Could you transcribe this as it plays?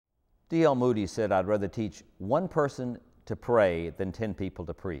D.L. Moody said, "I'd rather teach one person to pray than 10 people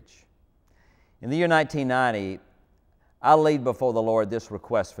to preach." In the year 1990, I laid before the Lord this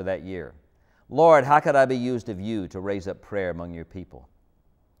request for that year. Lord, how could I be used of you to raise up prayer among your people?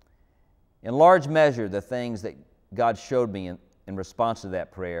 In large measure, the things that God showed me in response to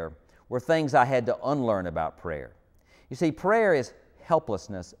that prayer were things I had to unlearn about prayer. You see, prayer is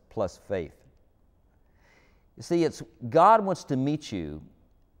helplessness plus faith. You see, God wants to meet you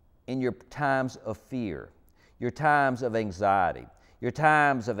in your times of fear, your times of anxiety, your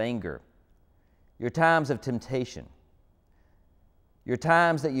times of anger, your times of temptation, your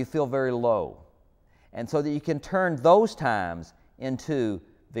times that you feel very low, and so that you can turn those times into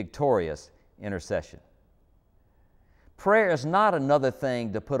victorious intercession. Prayer is not another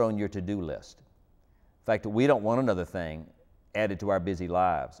thing to put on your to-do list. In fact, we don't want another thing added to our busy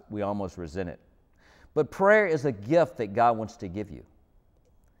lives. We almost resent it. But prayer is a gift that God wants to give you.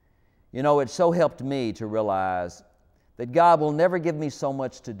 You know, it so helped me to realize that God will never give me so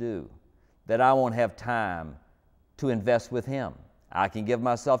much to do that I won't have time to invest with Him. I can give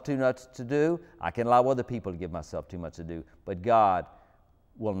myself too much to do. I can allow other people to give myself too much to do, but God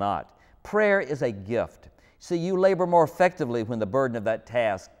will not. Prayer is a gift. See, you labor more effectively when the burden of that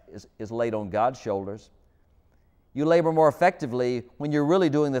task is laid on God's shoulders. You labor more effectively when you're really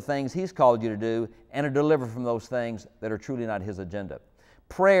doing the things He's called you to do and are delivered from those things that are truly not His agenda.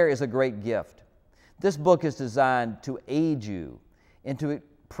 Prayer is a great gift. This book is designed to aid you into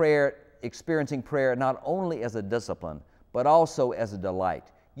prayer, experiencing prayer not only as a discipline, but also as a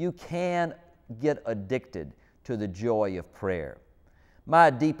delight. You can get addicted to the joy of prayer. My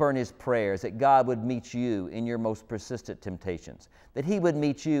deep earnest prayer is that God would meet you in your most persistent temptations, that He would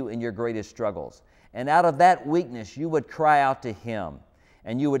meet you in your greatest struggles, and out of that weakness you would cry out to Him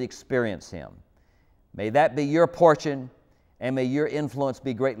and you would experience Him. May that be your portion, and may your influence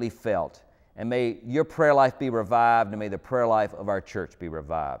be greatly felt, and may your prayer life be revived, and may the prayer life of our church be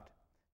revived.